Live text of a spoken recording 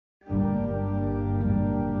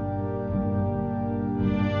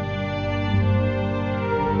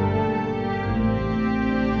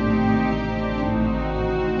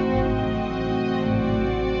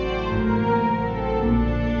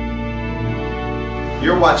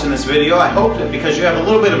you're watching this video. I hope that because you have a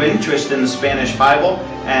little bit of interest in the Spanish Bible,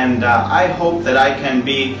 and I hope that I can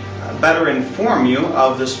be better inform you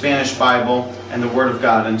of the Spanish Bible and the Word of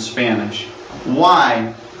God in Spanish.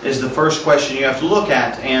 Why is the first question you have to look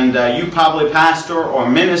at, and you probably pastor or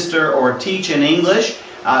minister or teach in English.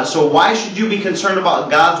 So why should you be concerned about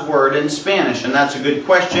God's Word in Spanish? And that's a good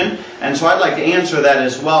question. And so I'd like to answer that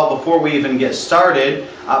as well before we even get started.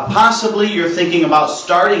 Possibly you're thinking about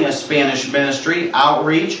starting a Spanish ministry,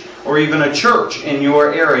 outreach, or even a church in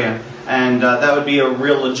your area. And that would be a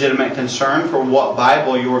real legitimate concern for what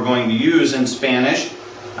Bible you are going to use in Spanish.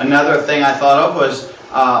 Another thing I thought of was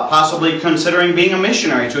possibly considering being a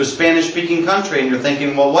missionary to a Spanish-speaking country. And you're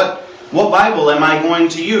thinking, well, what Bible am I going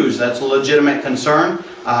to use? That's a legitimate concern.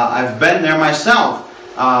 I've been there myself.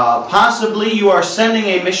 Possibly you are sending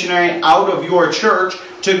a missionary out of your church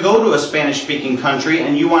to go to a Spanish-speaking country,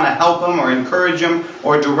 and you want to help them or encourage them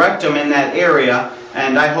or direct them in that area.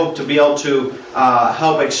 And I hope to be able to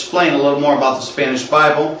help explain a little more about the Spanish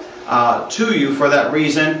Bible to you for that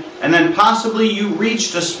reason. And then possibly you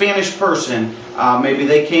reached a Spanish person. Maybe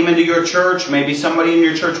they came into your church, maybe somebody in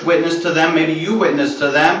your church witnessed to them, maybe you witnessed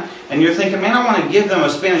to them, and you're thinking, man, I want to give them a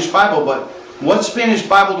Spanish Bible, but what Spanish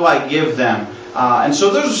Bible do I give them? And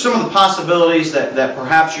so those are some of the possibilities that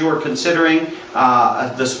perhaps you're considering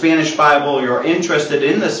the Spanish Bible, you're interested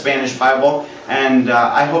in the Spanish Bible, and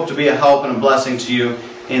I hope to be a help and a blessing to you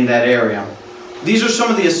in that area. These are some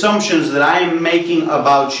of the assumptions that I am making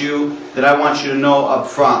about you that I want you to know up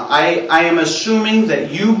front. I am assuming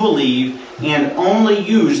that you believe and only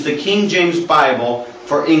use the King James Bible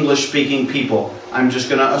for English-speaking people. I'm just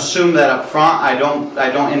going to assume that up front.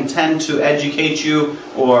 I don't intend to educate you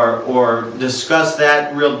or discuss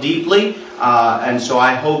that real deeply, and so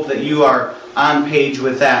I hope that you are on page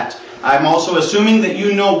with that. I'm also assuming that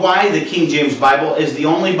you know why the King James Bible is the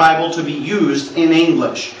only Bible to be used in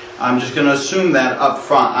English. I'm just going to assume that up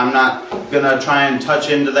front. I'm not going to try and touch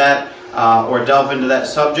into that or delve into that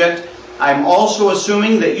subject. I'm also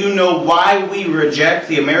assuming that you know why we reject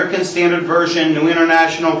the American Standard Version, New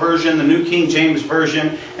International Version, the New King James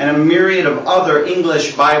Version, and a myriad of other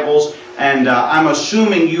English Bibles. And I'm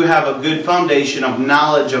assuming you have a good foundation of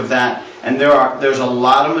knowledge of that. And there's a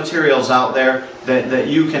lot of materials out there that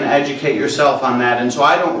you can educate yourself on that. And so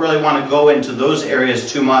I don't really want to go into those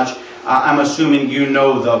areas too much. I'm assuming you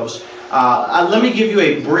know those. Let me give you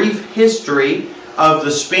a brief history of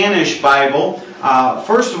the Spanish Bible.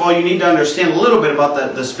 First of all, you need to understand a little bit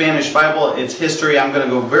about the Spanish Bible, its history. I'm going to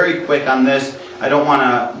go very quick on this. I don't want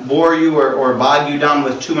to bore you or bog you down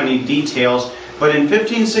with too many details. But in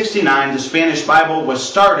 1569, the Spanish Bible was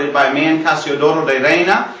started by a man, Casiodoro de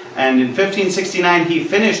Reina, and in 1569 he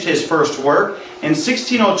finished his first work. In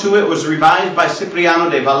 1602 it was revised by Cipriano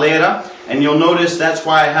de Valera, and you'll notice that's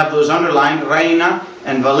why I have those underlined, Reina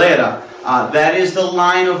and Valera. That is the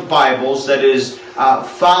line of Bibles that is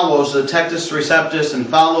follows the Textus Receptus and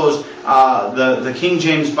follows the King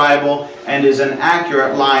James Bible and is an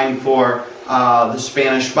accurate line for the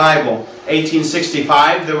Spanish Bible.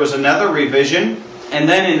 1865 there was another revision, and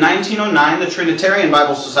then in 1909 the Trinitarian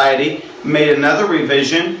Bible Society made another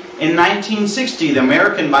revision. In 1960 the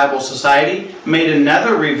American Bible Society made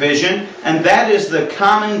another revision, and that is the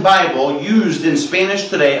common Bible used in Spanish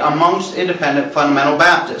today amongst independent fundamental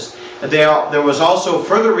Baptists. There was also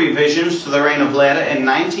further revisions to the Reina Valera in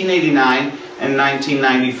 1989 and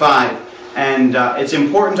 1995. And it's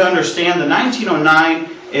important to understand the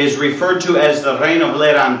 1909 is referred to as the Reina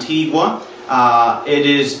Valera Antigua. It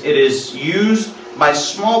is used by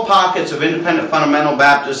small pockets of independent fundamental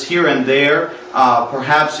Baptists here and there,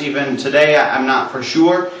 perhaps even today, I'm not for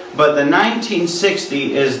sure. But the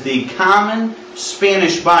 1960 is the common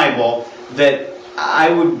Spanish Bible that I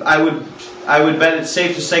would bet it's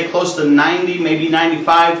safe to say close to 90, maybe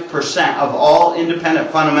 95% of all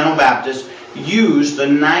independent fundamental Baptists use the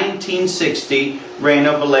 1960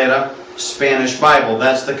 Reina Valera Spanish Bible.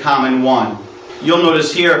 That's the common one. You'll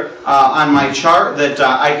notice here on my chart that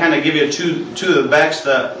I kind of give you two of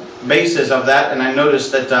the bases of that, and I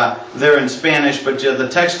noticed that they're in Spanish, but the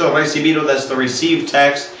texto recibido, that's the received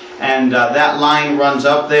text, and that line runs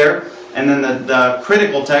up there. And then the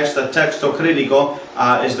critical text, the texto crítico,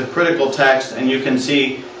 is the critical text, and you can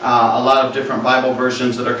see a lot of different Bible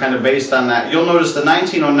versions that are kind of based on that. You'll notice the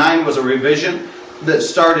 1909 was a revision that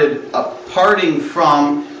started parting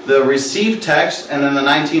from the received text, and then the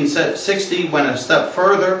 1960 went a step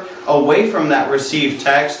further away from that received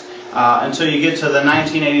text until you get to the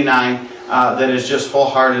 1989 that is just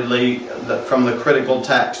wholeheartedly from the critical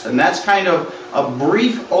text. And that's kind of a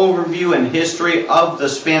brief overview and history of the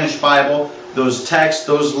Spanish Bible, those texts,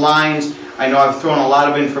 those lines. I know I've thrown a lot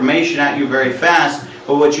of information at you very fast,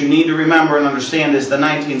 But what you need to remember and understand is the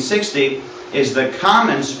 1960 is the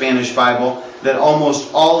common Spanish Bible that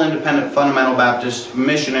almost all independent fundamental Baptist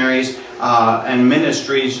missionaries and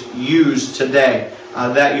ministries use today.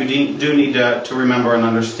 That you do need to remember and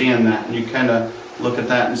understand that. And you kind of look at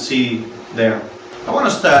that and see there. I want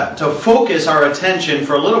us to focus our attention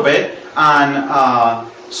for a little bit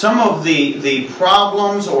on some of the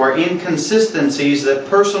problems or inconsistencies that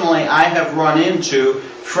personally I have run into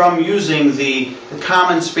from using the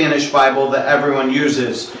common Spanish Bible that everyone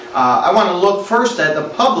uses. I want to look first at the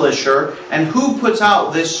publisher and who puts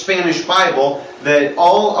out this Spanish Bible that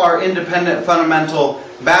all our independent fundamental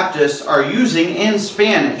Baptists are using in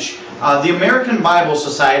Spanish. The American Bible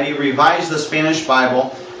Society revised the Spanish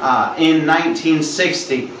Bible in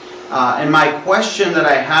 1960. And my question that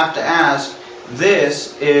I have to ask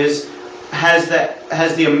this is, has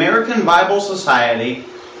the American Bible Society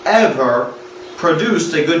ever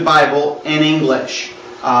produced a good Bible in English?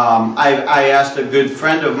 I asked a good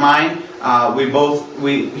friend of mine.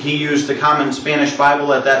 He used the common Spanish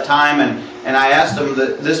Bible at that time, and I asked him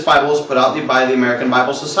that this Bible is put out by the American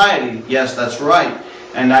Bible Society. Yes, that's right.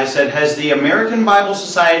 And I said, has the American Bible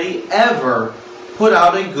Society ever put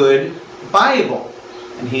out a good Bible?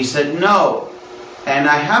 And he said no. And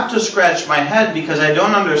I have to scratch my head because I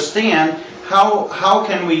don't understand how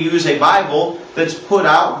can we use a Bible that's put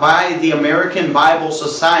out by the American Bible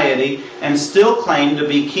Society and still claim to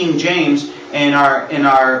be King James in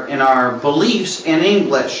our beliefs in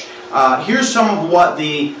English. Here's some of what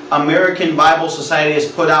the American Bible Society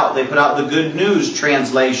has put out. They put out the Good News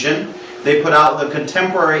translation. They put out the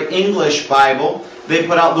Contemporary English Bible. They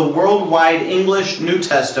put out the Worldwide English New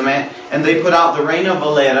Testament. And they put out the Reina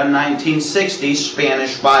Valera 1960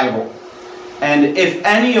 Spanish Bible. And if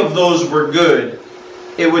any of those were good,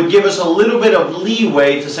 it would give us a little bit of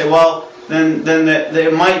leeway to say, well, then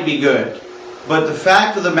it might be good. But the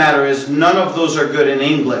fact of the matter is, none of those are good in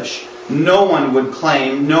English. No one would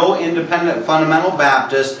claim, no independent fundamental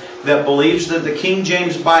Baptist that believes that the King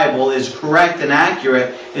James Bible is correct and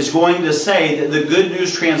accurate is going to say that the Good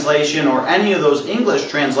News translation or any of those English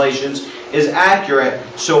translations is accurate.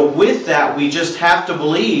 So with that, we just have to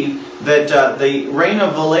believe that the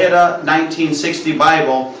Reina Valera 1960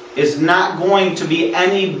 Bible is not going to be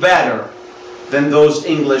any better than those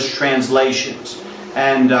English translations.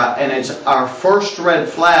 And it's our first red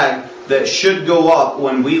flag that should go up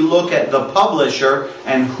when we look at the publisher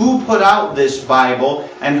and who put out this Bible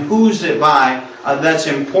and who's it by. That's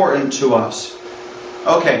important to us.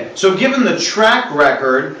 Okay, so given the track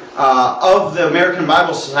record of the American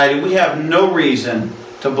Bible Society, we have no reason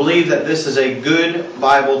to believe that this is a good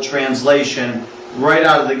Bible translation right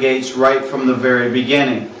out of the gates, right from the very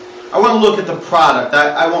beginning. I want to look at the product.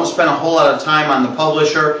 I won't spend a whole lot of time on the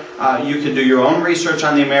publisher. You can do your own research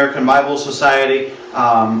on the American Bible Society,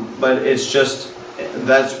 but it's just,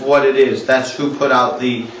 that's what it is. That's who put out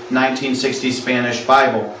the 1960 Spanish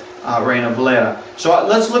Bible, Reina Valera. So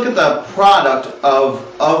let's look at the product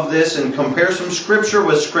of this and compare some Scripture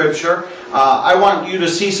with Scripture. I want you to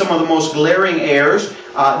see some of the most glaring errors.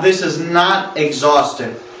 This is not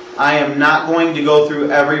exhaustive. I am not going to go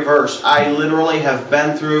through every verse. I literally have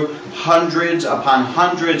been through hundreds upon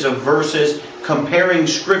hundreds of verses comparing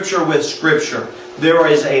Scripture with Scripture. There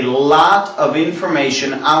is a lot of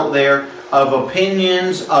information out there of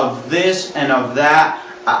opinions of this and of that.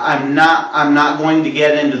 I'm not going to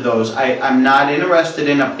get into those. I'm not interested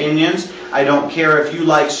in opinions. I don't care if you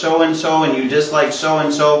like so-and-so and you dislike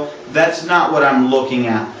so-and-so. That's not what I'm looking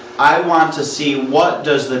at. I want to see, what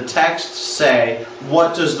does the text say?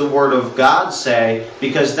 What does the Word of God say?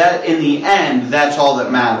 Because that, in the end, that's all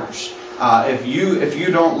that matters. If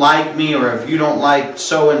you don't like me, or if you don't like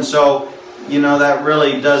so-and-so, you know, that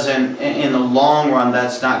really doesn't, in the long run,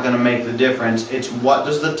 that's not going to make the difference. It's what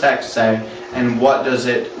does the text say, and what does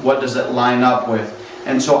it line up with.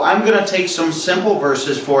 And so I'm going to take some simple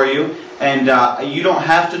verses for you, and you don't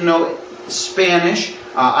have to know Spanish.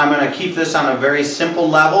 I'm going to keep this on a very simple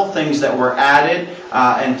level, things that were added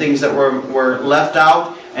and things that were left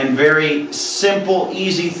out, and very simple,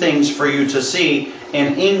 easy things for you to see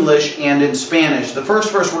in English and in Spanish. The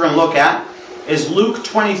first verse we're going to look at is Luke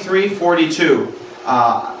 23:42.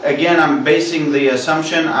 Again, I'm basing the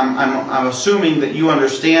assumption, I'm assuming that you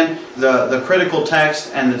understand the critical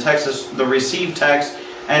text and the text, the received text.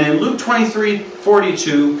 And in Luke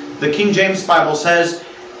 23:42, the King James Bible says,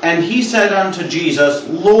 "And he said unto Jesus,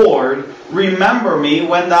 Lord, remember me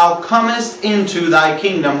when thou comest into thy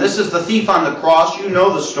kingdom." This is the thief on the cross. You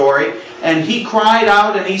know the story. And he cried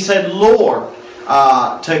out and he said, Lord,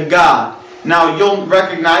 to God. Now you'll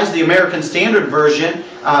recognize the American Standard Version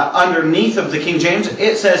underneath of the King James,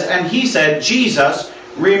 it says, "And he said, Jesus,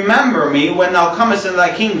 remember me when thou comest into thy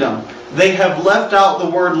kingdom." They have left out the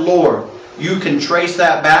word Lord. You can trace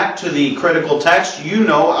that back to the critical text. You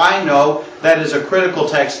know, I know, that is a critical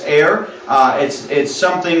text error. It's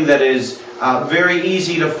something that is very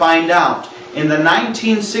easy to find out. In the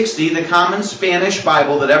 1960, the Common Spanish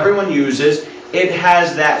Bible that everyone uses, it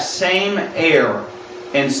has that same error.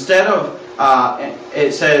 Instead of,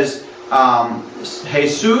 it says,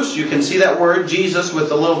 Jesus, you can see that word, Jesus, with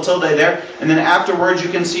the little tilde there. And then afterwards you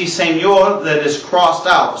can see Señor that is crossed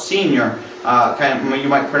out, senior. You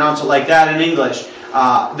might pronounce it like that in English.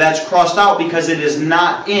 That's crossed out because it is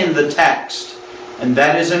not in the text. And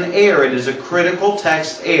that is an error. It is a critical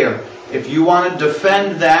text error. If you want to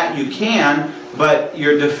defend that, you can, but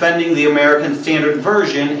you're defending the American Standard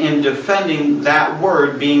Version in defending that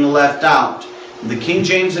word being left out. The King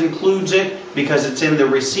James includes it because it's in the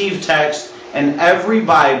received text, and every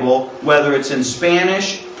Bible, whether it's in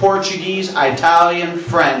Spanish, Portuguese, Italian,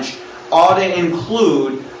 French, ought to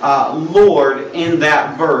include Lord in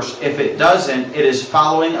that verse. If it doesn't, it is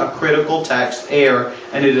following a critical text error,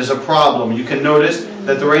 and it is a problem. You can notice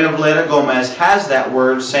that the Reina Valera Gómez has that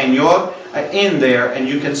word, Señor, in there, and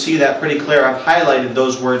you can see that pretty clear. I've highlighted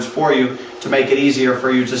those words for you to make it easier for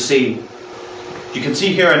you to see. You can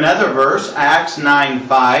see here another verse, Acts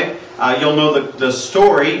 9:5. You'll know the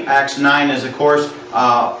story. Acts 9 is, of course,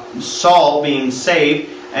 Saul being saved.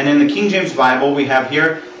 And in the King James Bible we have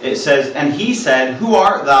here, it says, "And he said, Who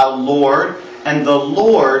art thou, Lord? And the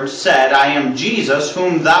Lord said, I am Jesus,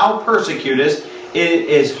 whom thou persecutest. It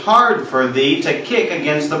is hard for thee to kick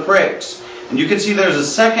against the pricks." And you can see there's a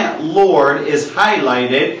second Lord is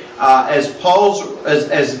highlighted as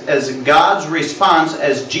God's response,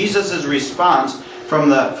 as Jesus' response from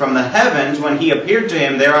the heavens when he appeared to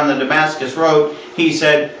him there on the Damascus road. He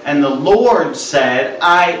said, "And the Lord said,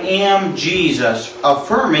 I am Jesus,"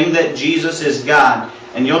 affirming that Jesus is God.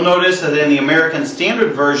 And you'll notice that in the American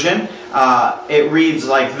Standard Version, it reads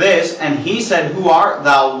like this, "And he said, Who art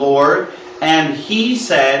thou, Lord? And he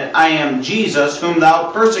said, I am Jesus, whom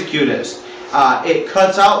thou persecutest." It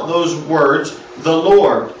cuts out those words, the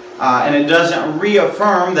Lord. And it doesn't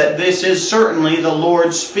reaffirm that this is certainly the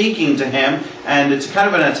Lord speaking to him. And it's kind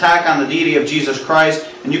of an attack on the deity of Jesus Christ.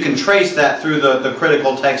 And you can trace that through the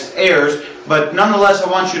critical text errors. But nonetheless, I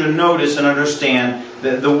want you to notice and understand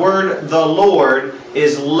that the word the Lord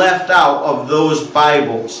is left out of those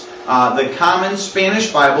Bibles. The Common Spanish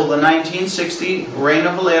Bible, the 1960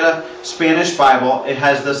 Reina Valera Spanish Bible, it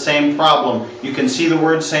has the same problem. You can see the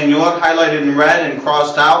word Señor highlighted in red and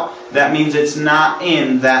crossed out. That means it's not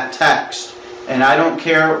in that text. And I don't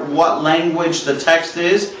care what language the text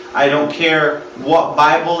is. I don't care what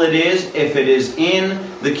Bible it is. If it is in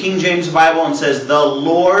the King James Bible and says the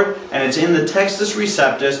Lord, and it's in the Textus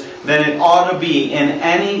Receptus, then it ought to be in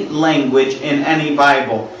any language in any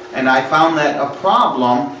Bible. And I found that a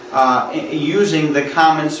problem using the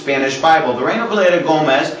Common Spanish Bible. The Reina Valera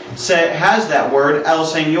Gómez has that word, El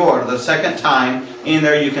Señor, the second time in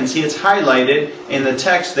there. You can see it's highlighted in the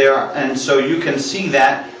text there, and so you can see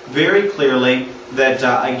that very clearly that,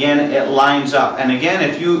 again, it lines up. And again,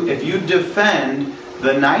 if you defend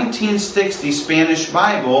the 1960 Spanish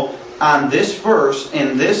Bible on this verse,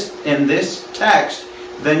 in this text,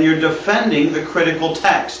 then you're defending the critical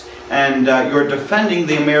text. And you're defending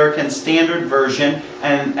the American Standard Version,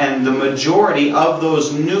 and the majority of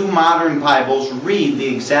those new modern Bibles read the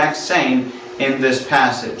exact same in this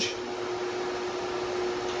passage.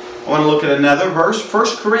 I want to look at another verse,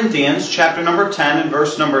 1 Corinthians chapter number 10 and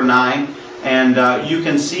verse number 9. And you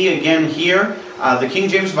can see again here, the King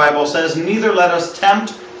James Bible says, "Neither let us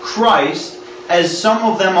tempt Christ, as some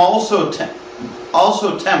of them also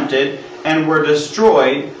tempted, and were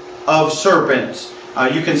destroyed of serpents."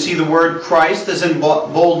 You can see the word Christ is in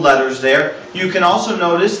bold letters there. You can also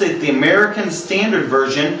notice that the American Standard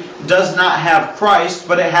Version does not have Christ,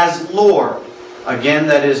 but it has Lord. Again,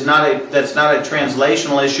 that's not a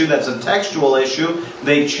translational issue, that's a textual issue.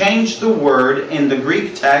 They changed the word in the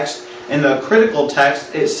Greek text. In the critical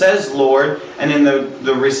text, it says Lord, and in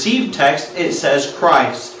the received text, it says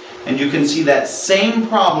Christ. And you can see that same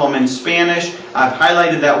problem in Spanish. I've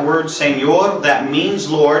highlighted that word Señor. That means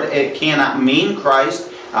Lord. It cannot mean Christ.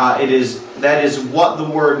 That is what the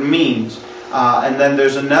word means. And then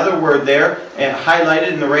there's another word there,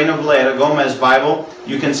 highlighted in the Reina Valera Gómez Bible.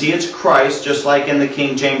 You can see it's Christ, just like in the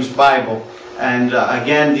King James Bible. And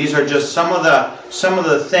again, these are just some of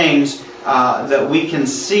the things that we can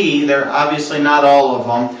see. They're obviously not all of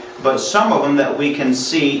them, but some of them that we can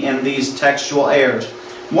see in these textual errors.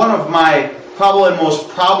 One of my probably most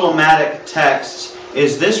problematic texts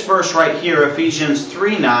is this verse right here, Ephesians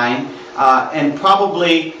 3:9, and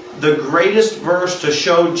probably the greatest verse to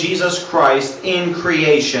show Jesus Christ in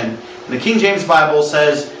creation. The King James Bible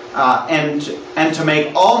says, and to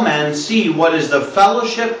make all men see what is the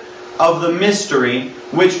fellowship of the mystery,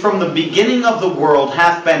 which from the beginning of the world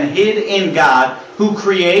hath been hid in God, who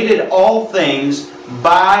created all things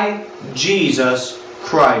by Jesus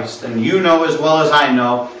Christ. And you know as well as I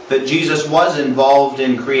know that Jesus was involved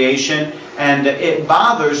in creation, and it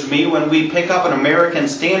bothers me when we pick up an American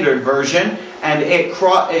Standard Version and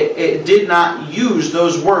it did not use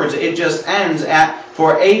those words. It just ends at,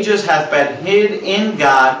 for ages hath been hid in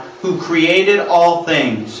God, who created all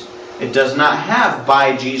things. It does not have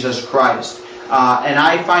by Jesus Christ. And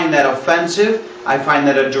I find that offensive. I find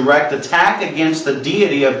that a direct attack against the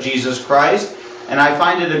deity of Jesus Christ. And I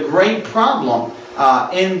find it a great problem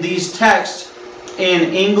in these texts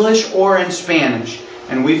in English or in Spanish.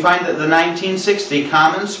 And we find that the 1960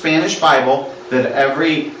 Common Spanish Bible that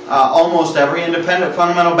almost every independent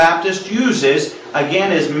fundamental Baptist uses,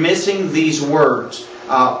 again, is missing these words.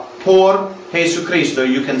 Por Jesucristo.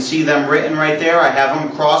 You can see them written right there. I have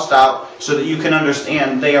them crossed out so that you can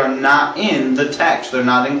understand they are not in the text. They're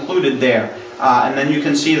not included there. And then you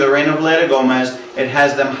can see the Reina Valera Gómez. It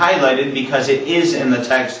has them highlighted because it is in the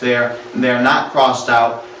text there. They're not crossed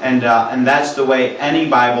out. And that's the way any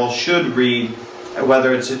Bible should read,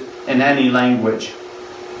 whether it's in any language.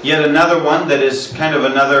 Yet another one that is kind of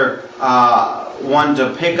another one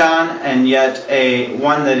to pick on, and yet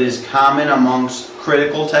one that is common amongst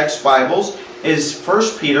critical text Bibles, is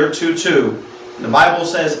 1 Peter 2:2. The Bible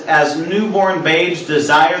says, as newborn babes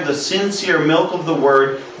desire the sincere milk of the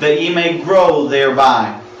word, that ye may grow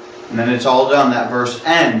thereby. And then it's all done. That verse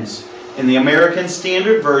ends. In the American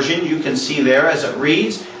Standard Version, you can see there as it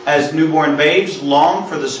reads, as newborn babes long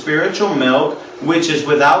for the spiritual milk, which is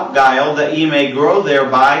without guile, that ye may grow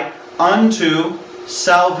thereby unto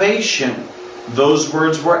salvation. Those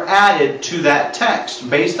words were added to that text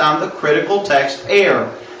based on the critical text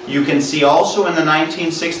error. You can see also in the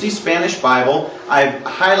 1960 Spanish Bible, I've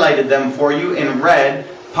highlighted them for you in red,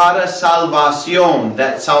 para salvación.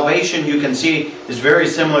 That salvation, you can see, is very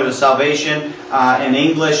similar to salvation. In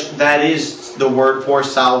English, that is the word for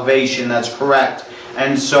salvation. That's correct.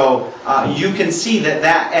 And so you can see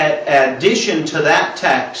that addition to that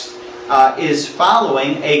text is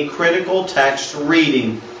following a critical text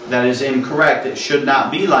reading. That is incorrect. It should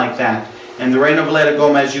not be like that. And the Reina Valera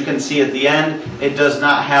Gómez, you can see at the end, it does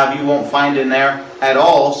not have, you won't find in there at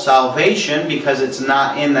all, salvation, because it's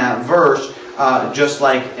not in that verse, just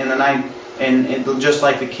like just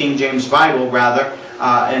like the King James Bible, rather,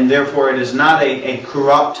 and therefore it is not a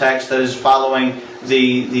corrupt text that is following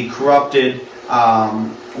the corrupted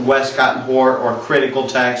Westcott and Hort or critical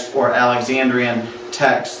text or Alexandrian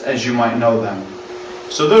text, as you might know them.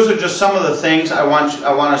 So those are just some of the things I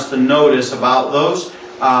want us to notice about those.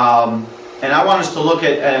 And I want us to look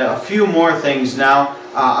at a few more things now.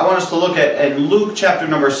 I want us to look at Luke chapter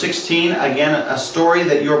number 16, again, a story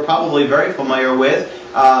that you're probably very familiar with.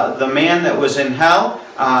 The man that was in hell,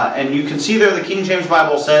 and you can see there the King James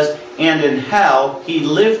Bible says, and in hell he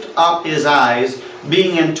lift up his eyes,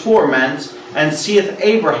 being in torments, and seeth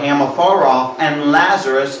Abraham afar off, and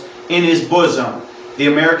Lazarus in his bosom. The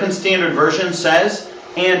American Standard Version says,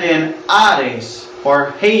 and in Hades,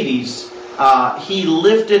 or Hades, he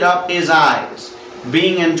lifted up his eyes,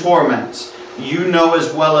 being in torments. You know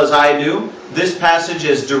as well as I do, this passage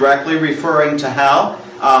is directly referring to hell.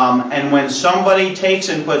 And when somebody takes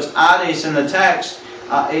and puts Hades in the text,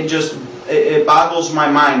 it boggles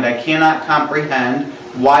my mind. I cannot comprehend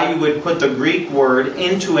why you would put the Greek word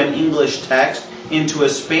into an English text, into a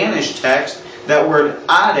Spanish text. That word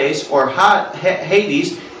Hades or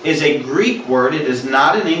Hades is a Greek word. It is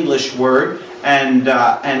not an English word. And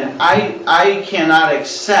I cannot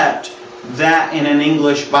accept that in an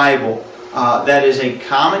English Bible. That is a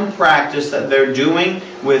common practice that they're doing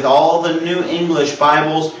with all the New English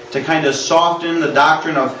Bibles to kind of soften the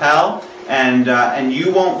doctrine of hell. And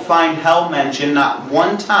you won't find hell mentioned not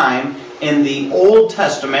one time in the Old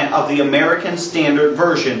Testament of the American Standard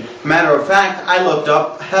Version. Matter of fact, I looked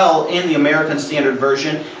up hell in the American Standard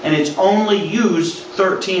Version, and it's only used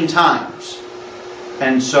 13 times.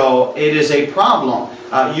 And so it is a problem.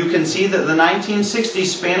 You can see that the 1960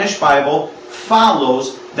 Spanish Bible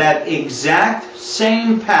follows that exact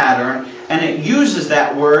same pattern, and it uses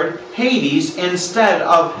that word Hades instead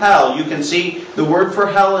of hell. You can see the word for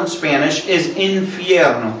hell in Spanish is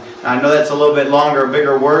infierno. Now, I know that's a little bit longer,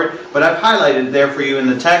 bigger word, but I've highlighted it there for you in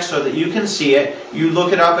the text so that you can see it. You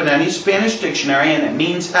look it up in any Spanish dictionary and it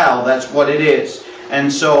means hell. That's what it is.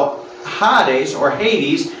 And so Hades or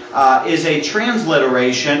Hades is a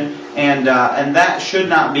transliteration, and that should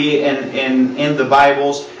not be in the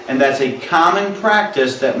Bibles, and that's a common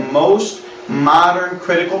practice that most modern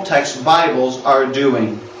critical text Bibles are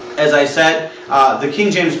doing. As I said, the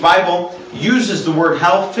King James Bible uses the word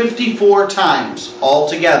hell 54 times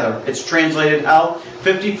altogether. It's translated hell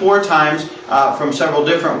 54 times from several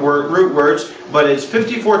different root words, but it's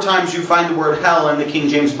 54 times you find the word hell in the King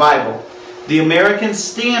James Bible. The American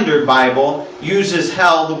Standard Bible uses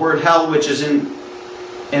hell, the word hell, which is in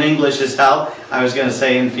English is hell. I was going to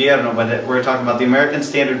say infierno, but we're talking about the American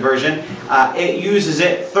Standard Version. It uses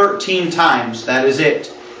it 13 times. That is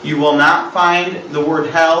it. You will not find the word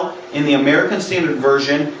hell in the American Standard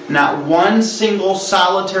Version, not one single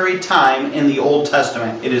solitary time in the Old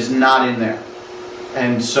Testament. It is not in there.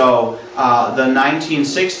 And so the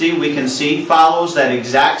 1960, we can see, follows that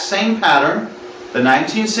exact same pattern. The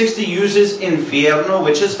 1960 uses infierno,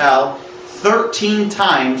 which is hell, 13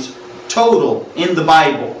 times total in the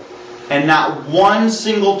Bible, and not one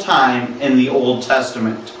single time in the Old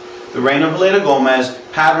Testament. The Reina Valera Gómez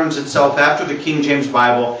patterns itself after the King James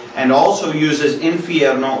Bible and also uses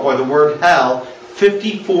infierno, or the word hell,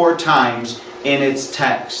 54 times in its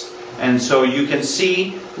text. And so you can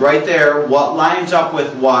see right there what lines up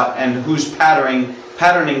with what and who's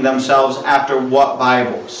patterning themselves after what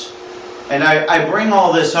Bibles. And I bring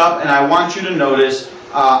all this up, and I want you to notice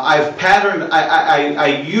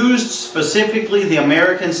I used specifically the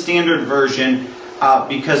American Standard Version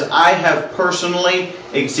because I have personally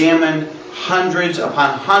examined hundreds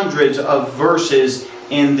upon hundreds of verses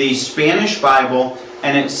in the Spanish Bible,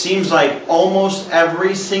 and it seems like almost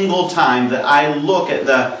every single time that I look at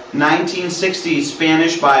the 1960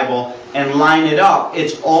 Spanish Bible and line it up,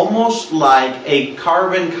 it's almost like a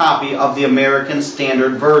carbon copy of the American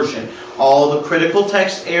Standard Version. All the critical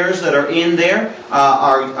text errors that are in there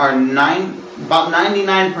about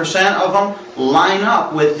 99% of them line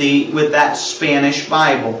up with that Spanish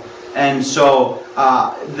Bible. And so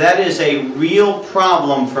that is a real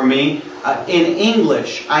problem for me. In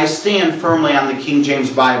English, I stand firmly on the King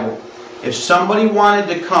James Bible. If somebody wanted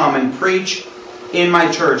to come and preach in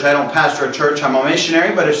my church, I don't pastor a church, I'm a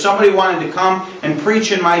missionary, but if somebody wanted to come and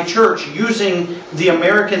preach in my church using the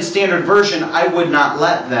American Standard Version, I would not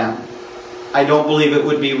let them. I don't believe it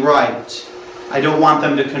would be right. I don't want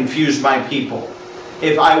them to confuse my people.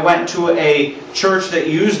 If I went to a church that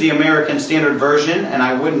used the American Standard Version, and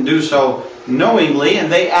I wouldn't do so knowingly,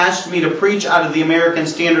 and they asked me to preach out of the American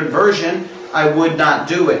Standard Version, I would not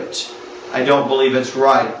do it. I don't believe it's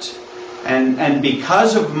right. And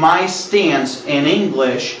because of my stance in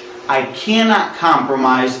English, I cannot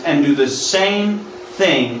compromise and do the same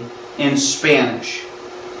thing in Spanish.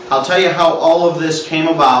 I'll tell you how all of this came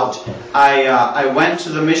about. I went to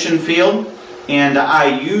the mission field, and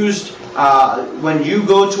I used, when you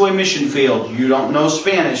go to a mission field, you don't know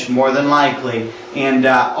Spanish, more than likely, and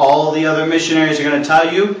all the other missionaries are going to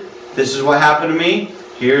tell you, this is what happened to me,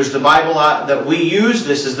 here's the Bible that we use,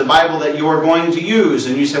 this is the Bible that you are going to use.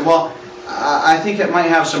 And you say, well, I think it might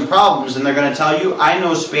have some problems, and they're going to tell you, I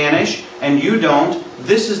know Spanish, and you don't,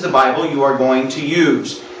 this is the Bible you are going to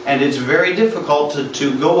use. And it's very difficult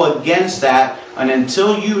to go against that, and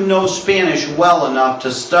until you know Spanish well enough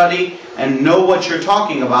to study and know what you're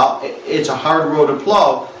talking about, it's a hard road to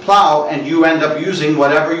plow, and you end up using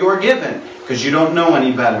whatever you're given because you don't know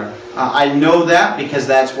any better. I know that because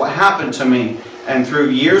that's what happened to me. And through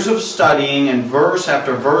years of studying and verse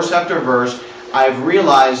after verse after verse, I've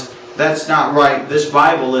realized that's not right. This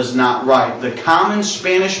Bible is not right. The common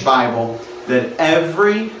Spanish Bible that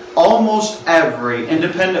almost every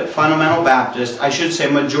independent fundamental Baptist, I should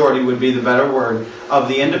say majority would be the better word, of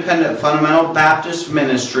the independent fundamental Baptist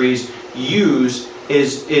ministries use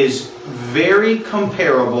is very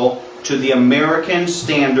comparable to the American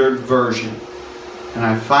Standard Version. And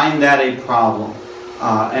I find that a problem.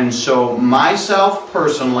 And so myself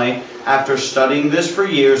personally, after studying this for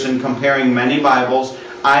years and comparing many Bibles,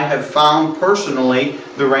 I have found personally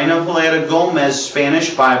the Reina Valera Gómez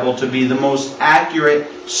Spanish Bible to be the most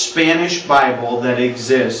accurate Spanish Bible that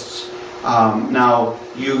exists. Now,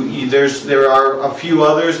 there are a few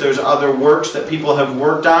others. There's other works that people have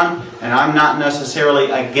worked on, and I'm not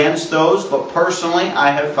necessarily against those, but personally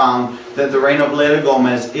I have found that the Reina Valera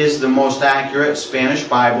Gómez is the most accurate Spanish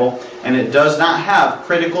Bible, and it does not have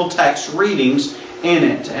critical text readings in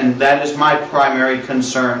it, and that is my primary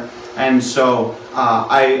concern. And so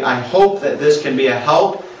I hope that this can be a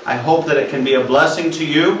help. I hope that it can be a blessing to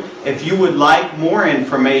you. If you would like more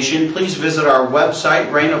information, please visit our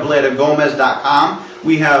website, reinavalera-gómez.com.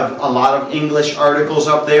 We have a lot of English articles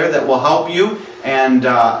up there that will help you. And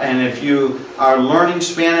if you are learning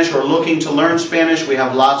Spanish or looking to learn Spanish, we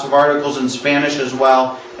have lots of articles in Spanish as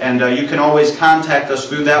well. And you can always contact us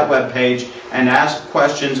through that webpage and ask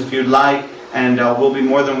questions if you'd like. And we'll be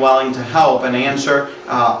more than willing to help and answer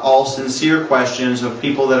all sincere questions of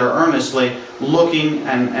people that are earnestly looking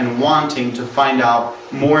and wanting to find out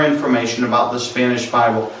more information about the Spanish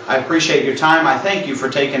Bible. I appreciate your time. I thank you for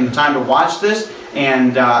taking the time to watch this.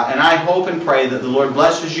 And I hope and pray that the Lord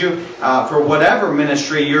blesses you for whatever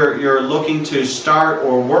ministry you're looking to start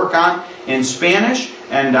or work on in Spanish.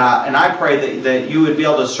 And I pray that you would be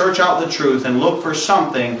able to search out the truth and look for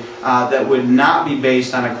something that would not be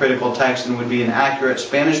based on a critical text and would be an accurate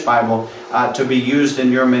Spanish Bible to be used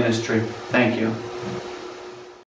in your ministry. Thank you.